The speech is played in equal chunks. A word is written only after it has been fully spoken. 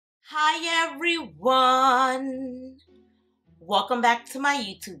Hi everyone! Welcome back to my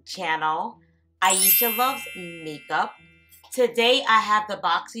YouTube channel. Aisha Loves Makeup. Today I have the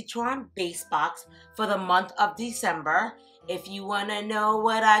Boxycharm Base Box for the month of December. If you want to know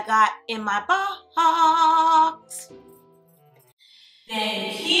what I got in my box,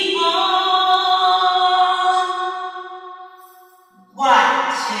 then keep on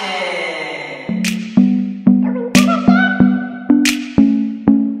watching.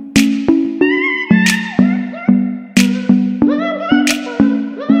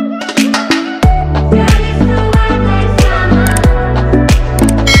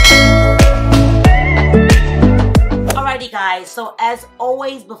 Guys, so as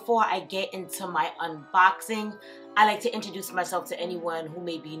always, before I get into my unboxing, I like to introduce myself to anyone who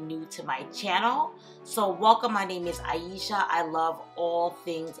may be new to my channel. So welcome, my name is Aisha. I love all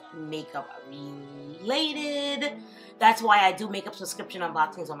things makeup related. That's why I do makeup subscription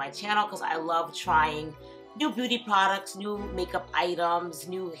unboxings on my channel, because I love trying new beauty products, new makeup items,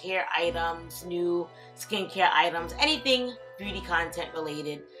 new hair items, new skincare items, anything beauty content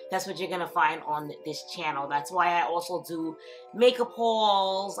related. That's what you're gonna find on this channel. That's why I also do makeup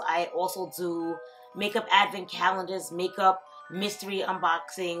hauls. I also do makeup advent calendars, makeup mystery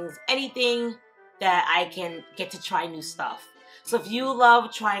unboxings, anything that I can get to try new stuff. So if you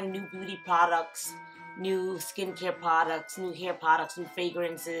love trying new beauty products, new skincare products, new hair products, new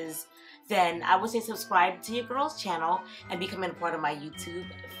fragrances, then I would say subscribe to your girl's channel and become a part of my YouTube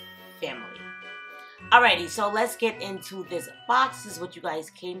family. Alrighty, so let's get into this box. This is what you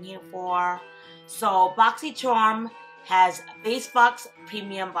guys came here for. So Boxycharm has a Base Box,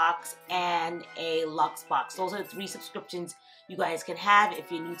 Premium Box, and a Luxe Box. Those are the 3 subscriptions you guys can have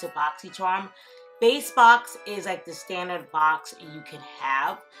if you're new to Boxycharm. Base Box is like the standard box you can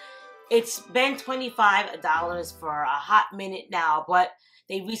have. It's been $25 for a hot minute now, but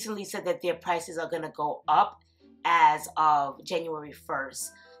they recently said that their prices are going to go up as of January 1st.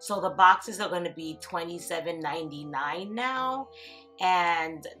 So the boxes are going to be $27.99 now.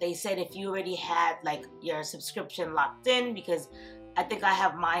 And they said if you already had like your subscription locked in, because I think I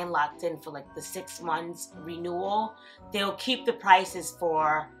have mine locked in for like the 6 months renewal, they'll keep the prices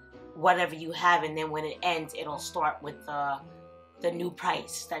for whatever you have. And then when it ends, it'll start with the new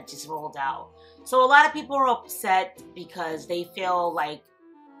price that just rolled out. So a lot of people are upset because they feel like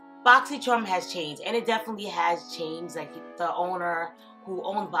Boxycharm has changed, and it definitely has changed. Like the owner who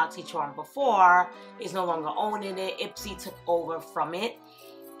owned Boxycharm before is no longer owning it. Ipsy took over from it,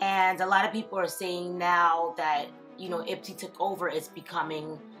 and a lot of people are saying now that, you know, Ipsy took over, it's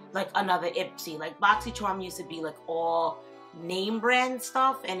becoming like another Ipsy. Like Boxycharm used to be like all name brand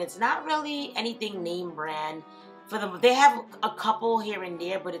stuff, and it's not really anything name brand for them. They have a couple here and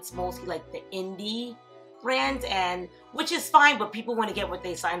there, but it's mostly like the indie brand, and which is fine, but people want to get what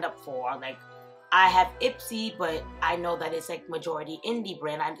they signed up for. Like I have Ipsy, but I know that it's like majority indie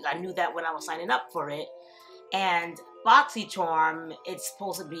brand. I knew that when I was signing up for it. And Boxycharm, it's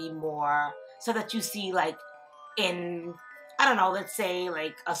supposed to be more so that you see like in, I don't know, let's say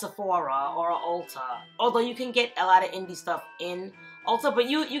like a Sephora or a Ulta. Although you can get a lot of indie stuff in Ulta, but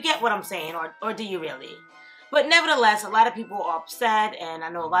you get what I'm saying, or do you really? But nevertheless, a lot of people are upset, and I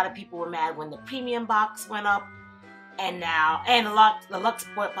know a lot of people were mad when the premium box went up, and now, and the Luxe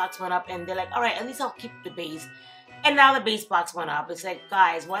box went up, and they're like, all right, at least I'll keep the base. And now the base box went up. It's like,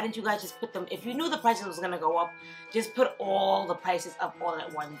 guys, why didn't you guys just put them, if you knew the prices was going to go up, just put all the prices up all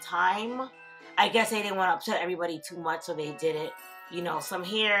at one time. I guess they didn't want to upset everybody too much, so they did it, you know, some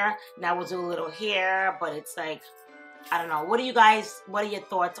here, now we'll do a little here, but it's like, I don't know. What are your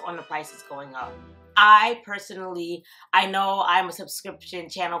thoughts on the prices going up? I personally, I know I'm a subscription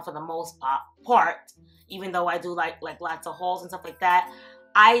channel for the most part, even though I do like lots of hauls and stuff like that.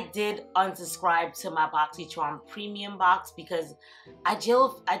 I did unsubscribe to my Boxycharm Premium Box because I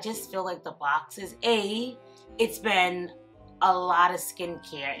just feel like the boxes, it's been a lot of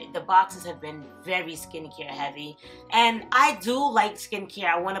skincare. The boxes have been very skincare heavy, and I do like skincare.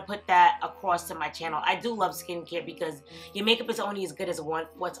 I want to put that across to my channel. I do love skincare because your makeup is only as good as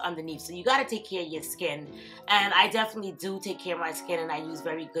what's underneath, so you got to take care of your skin, and I definitely do take care of my skin, and I use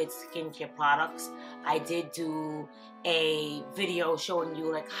very good skincare products. I did do a video showing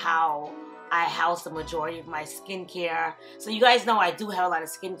you like how I house the majority of my skincare, so you guys know I do have a lot of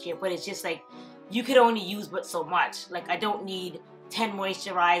skincare, but it's just like you could only use but so much. Like I don't need 10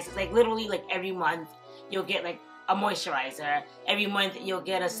 moisturizers. Like literally like every month you'll get like a moisturizer. Every month you'll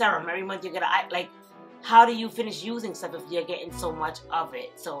get a serum. Every month you get like, how do you finish using stuff if you're getting so much of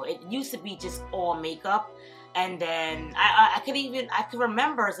it? So it used to be just all makeup. And then I could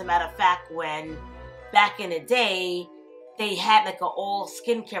remember, as a matter of fact, when back in the day, they had like an all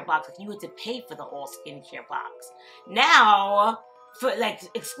skincare box. Like you had to pay for the all skincare box. Now, for like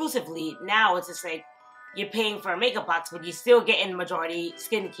exclusively, now it's just like you're paying for a makeup box, but you're still getting majority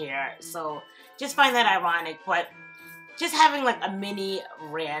skincare. So just find that ironic. But just having like a mini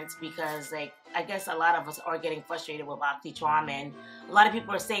rant because like I guess a lot of us are getting frustrated with Boxycharm, and a lot of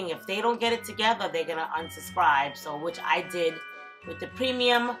people are saying if they don't get it together, they're gonna unsubscribe. So which I did with the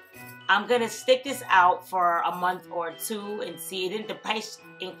premium. I'm gonna stick this out for a month or two and see. The price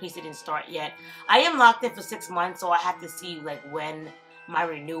increase didn't start yet. I am locked in for 6 months, so I have to see like when my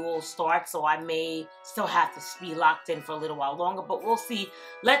renewal starts. So I may still have to be locked in for a little while longer, but we'll see.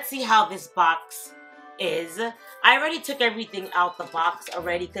 Let's see how this box is. I already took everything out the box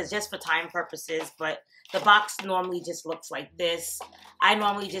already because just for time purposes, but the box normally just looks like this. I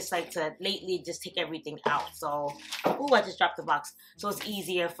normally just like to lately just take everything out. So, ooh, I just dropped the box. So it's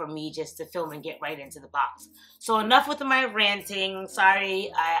easier for me just to film and get right into the box. So enough with my ranting.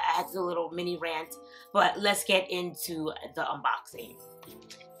 Sorry, I had to do a little mini rant, but let's get into the unboxing.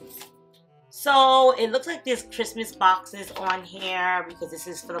 So it looks like there's Christmas boxes on here because this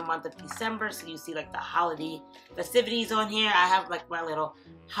is for the month of December. So you see like the holiday festivities on here. I have like my little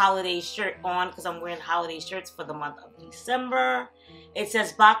holiday shirt on because I'm wearing holiday shirts for the month of December. It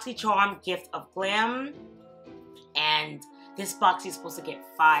says Boxycharm Gift of Glam. And this box is supposed to get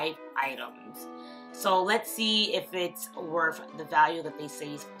 5 items. So let's see if it's worth the value that they say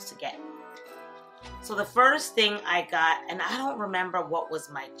you're supposed to get. So the first thing I got, and I don't remember what was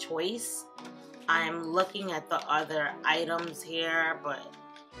my choice. I'm looking at the other items here, but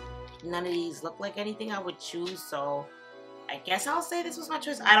none of these look like anything I would choose. So I guess I'll say this was my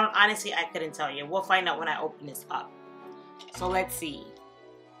choice. Honestly, I couldn't tell you. We'll find out when I open this up. So let's see.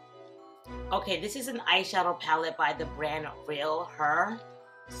 Okay, this is an eyeshadow palette by the brand Real Her.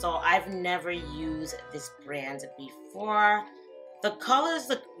 So I've never used this brand before. The colors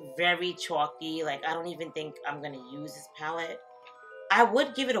look very chalky. Like, I don't even think I'm going to use this palette. I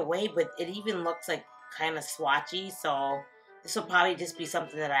would give it away, but it even looks like kind of swatchy. So this will probably just be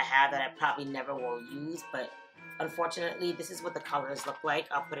something that I have that I probably never will use. But unfortunately, this is what the colors look like.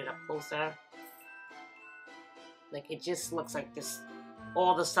 I'll put it up closer. Like, it just looks like this.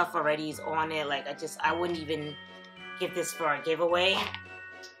 All the stuff already is on it. Like, I wouldn't even give this for a giveaway.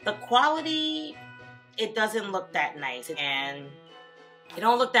 The quality, it doesn't look that nice. And it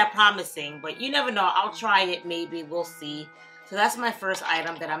don't look that promising, but you never know. I'll try it, maybe. We'll see. So that's my first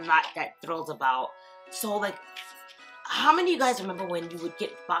item that I'm not that thrilled about. So, like, how many of you guys remember when you would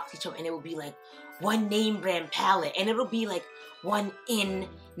get Boxycharm and it would be, like, one name brand palette? And it'll be, like, one in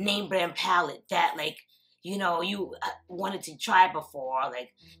name brand palette that, like, you know, you wanted to try before.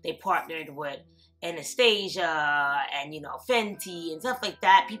 Like, they partnered with Anastasia and, you know, Fenty and stuff like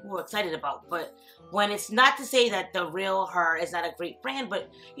that. People were excited about. But when it's not to say that the Real Her is not a great brand,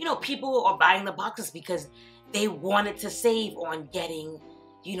 but, you know, people are buying the boxes because they wanted to save on getting,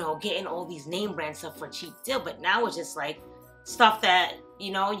 you know, getting all these name brand stuff for a cheap deal. But now it's just like stuff that,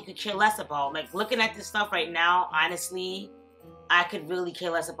 you know, you could care less about. Like, looking at this stuff right now, honestly, I could really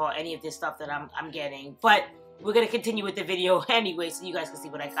care less about any of this stuff that I'm getting. But we're going to continue with the video anyway so you guys can see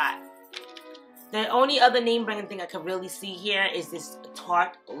what I got. The only other name brand thing I can really see here is this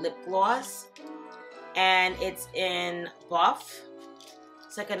Tarte lip gloss. And it's in Buff.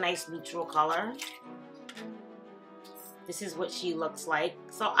 It's like a nice neutral color. This is what she looks like.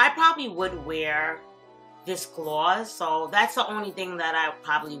 So I probably would wear this gloss. So that's the only thing that I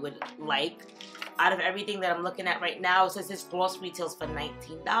probably would like. Out of everything that I'm looking at right now, it says this gloss retails for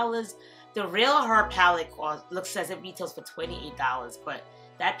 $19. The Real Her palette says it retails for $28, but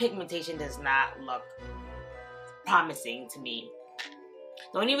that pigmentation does not look promising to me.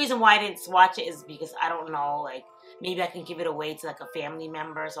 The only reason why I didn't swatch it is because I don't know, like, maybe I can give it away to like a family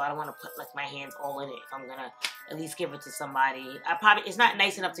member, so I don't want to put like my hands all in it if I'm gonna at least give it to somebody. It's not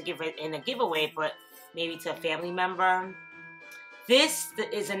nice enough to give it in a giveaway, but maybe to a family member. This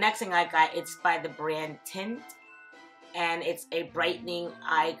is the next thing I got. It's by the brand Tint, and it's a brightening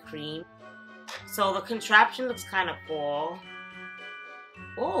eye cream. So the contraption looks kind of cool.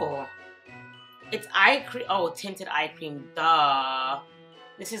 Oh, it's eye cream. Oh, tinted eye cream. Duh.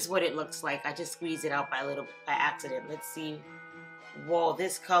 This is what it looks like. I just squeezed it out by accident. Let's see. Whoa,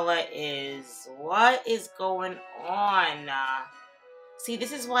 this color is, what is going on? See,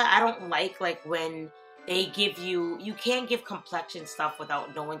 this is why I don't like when they give you can't give complexion stuff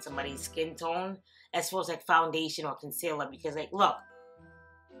without knowing somebody's skin tone, as far as like foundation or concealer, because like, look,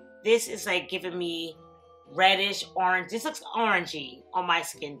 this is like giving me reddish orange. This looks orangey on my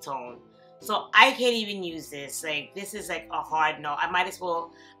skin tone. So I can't even use this. Like, this is like a hard no. I might as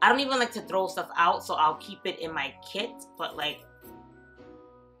well, I don't even like to throw stuff out, so I'll keep it in my kit. But like,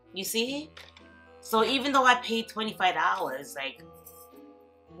 you see? So even though I paid $25, like,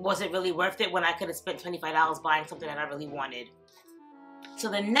 was it really worth it when I could have spent $25 buying something that I really wanted? So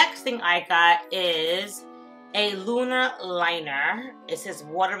the next thing I got is a lunar liner. It says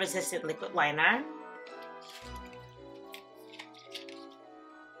water resistant liquid liner.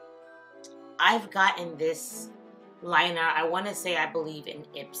 I've gotten this liner, I want to say, I believe, in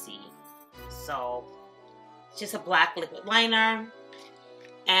Ipsy. So it's just a black liquid liner.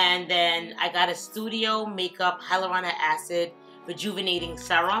 And then I got a Studio Makeup Hyaluronic Acid Rejuvenating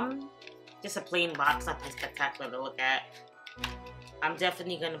Serum. Just a plain box, nothing spectacular to look at. I'm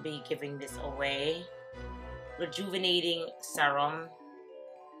definitely going to be giving this away. Rejuvenating Serum.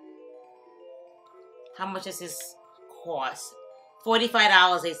 How much does this cost?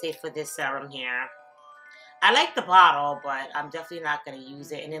 $45 they say for this serum here. I like the bottle, but I'm definitely not going to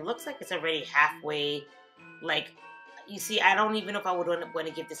use it. And it looks like it's already halfway. Like, you see, I don't even know if I would want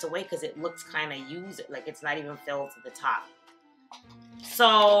to give this away because it looks kind of used. Like, it's not even filled to the top.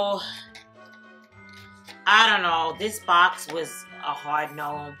 So, I don't know. This box was a hard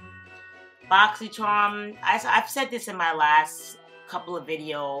no. Boxycharm, I've said this in my last couple of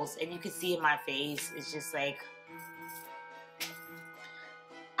videos, and you can see in my face, it's just like,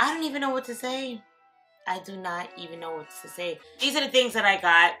 I don't even know what to say. I do not even know what to say. These are the things that I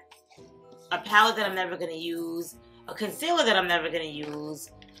got. A palette that I'm never going to use. A concealer that I'm never going to use.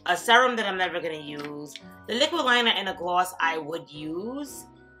 A serum that I'm never going to use. The liquid liner and a gloss I would use.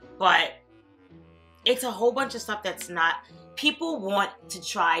 But it's a whole bunch of stuff that's not... People want to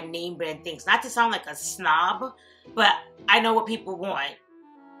try name brand things. Not to sound like a snob, but I know what people want.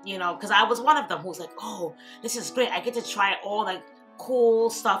 You know, because I was one of them who was like, oh, this is great. I get to try all, like, cool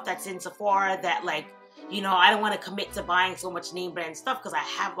stuff that's in Sephora that, like, you know, I don't want to commit to buying so much name brand stuff because I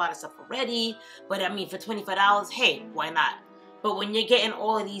have a lot of stuff already. But I mean, for $25, hey, why not? But when you're getting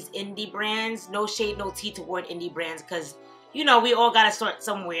all of these indie brands, no shade, no tea toward indie brands because, you know, we all got to start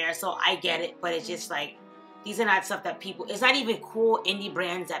somewhere. So I get it. But it's just like, these are not stuff that people, it's not even cool indie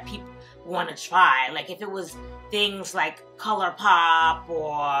brands that people want to try. Like if it was things like ColourPop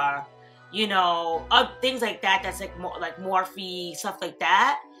or, you know, things like that, that's like more like Morphe, stuff like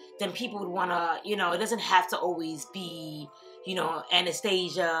that, then people would want to, you know, it doesn't have to always be, you know,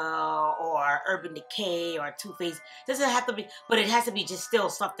 Anastasia or Urban Decay or Too Faced. It doesn't have to be, but it has to be just still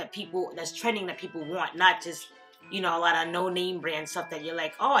stuff that people, that's trending that people want, not just, you know, a lot of no-name brand stuff that you're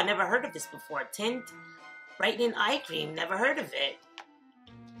like, oh, I never heard of this before. Tint Brightening Eye Cream, never heard of it.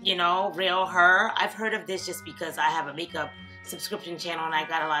 You know, Real Her, I've heard of this just because I have a makeup subscription channel and I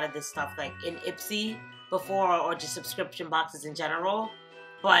got a lot of this stuff like in Ipsy before or just subscription boxes in general.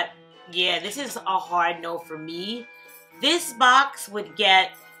 But yeah, this is a hard no for me. This box would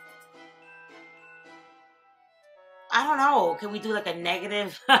get, I don't know, can we do like a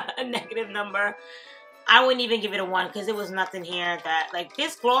negative, a negative number? I wouldn't even give it a 1 because there was nothing here that, like,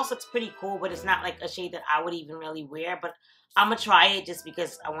 this gloss looks pretty cool, but it's not like a shade that I would even really wear. But I'm going to try it just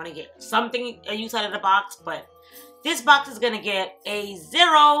because I want to get something use out of the box. But this box is going to get a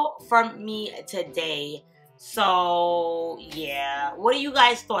 0 from me today. So, yeah. What are you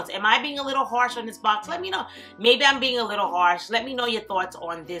guys' thoughts? Am I being a little harsh on this box? Let me know. Maybe I'm being a little harsh. Let me know your thoughts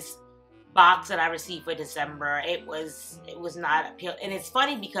on this box that I received for December. It was not appealing. And it's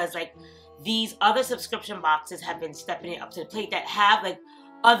funny because, like, these other subscription boxes have been stepping it up to the plate that have, like,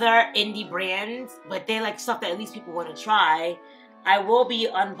 other indie brands, but they're, like, stuff that at least people want to try. I will be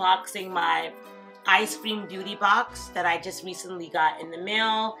unboxing my ice cream beauty box that I just recently got in the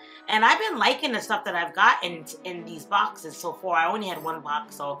mail, and I've been liking the stuff that I've gotten in these boxes so far. I only had one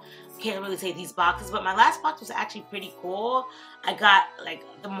box, so can't really say these boxes, but my last box was actually pretty cool. I got, like,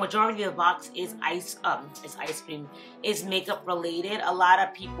 the majority of the box is ice cream, is makeup related. A lot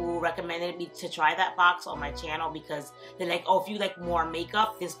of people recommended me to try that box on my channel because they're like, oh, if you like more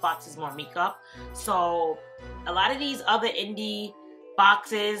makeup, this box is more makeup. So a lot of these other indie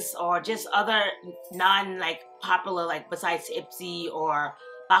boxes or just other non, like, popular, like, besides Ipsy or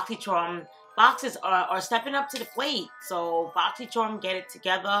Boxycharm boxes are stepping up to the plate. So Boxycharm, get it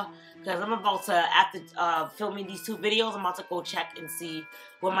together, because I'm about to, after filming these 2 videos, I'm about to go check and see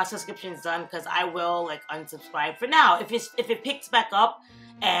when my subscription's done, because I will, like, unsubscribe for now. If it picks back up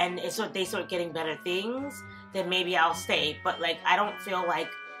and they start getting better things, then maybe I'll stay. But, like, I don't feel like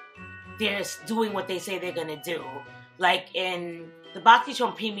they're doing what they say they're gonna do. Like, in the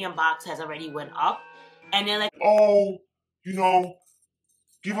Boxycharm Premium box has already went up, and they're like, oh, you know,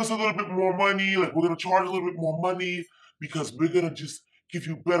 give us a little bit more money, like we're going to charge a little bit more money because we're going to just give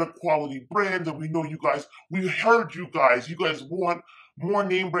you better quality brands, and we know you guys, we heard you guys want more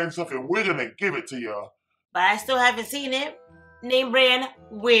name brand stuff, and we're gonna give it to you. But I still haven't seen it. Name brand,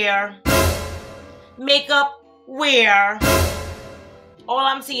 where? Makeup, where? All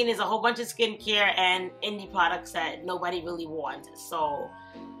I'm seeing is a whole bunch of skincare and indie products that nobody really wants. So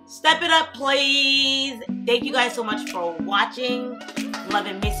step it up, please. Thank you guys so much for watching. Love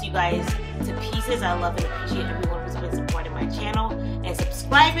and miss you guys to pieces. I love and appreciate everyone who's been supporting my channel and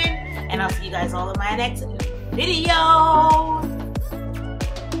subscribing. And I'll see you guys all in my next video.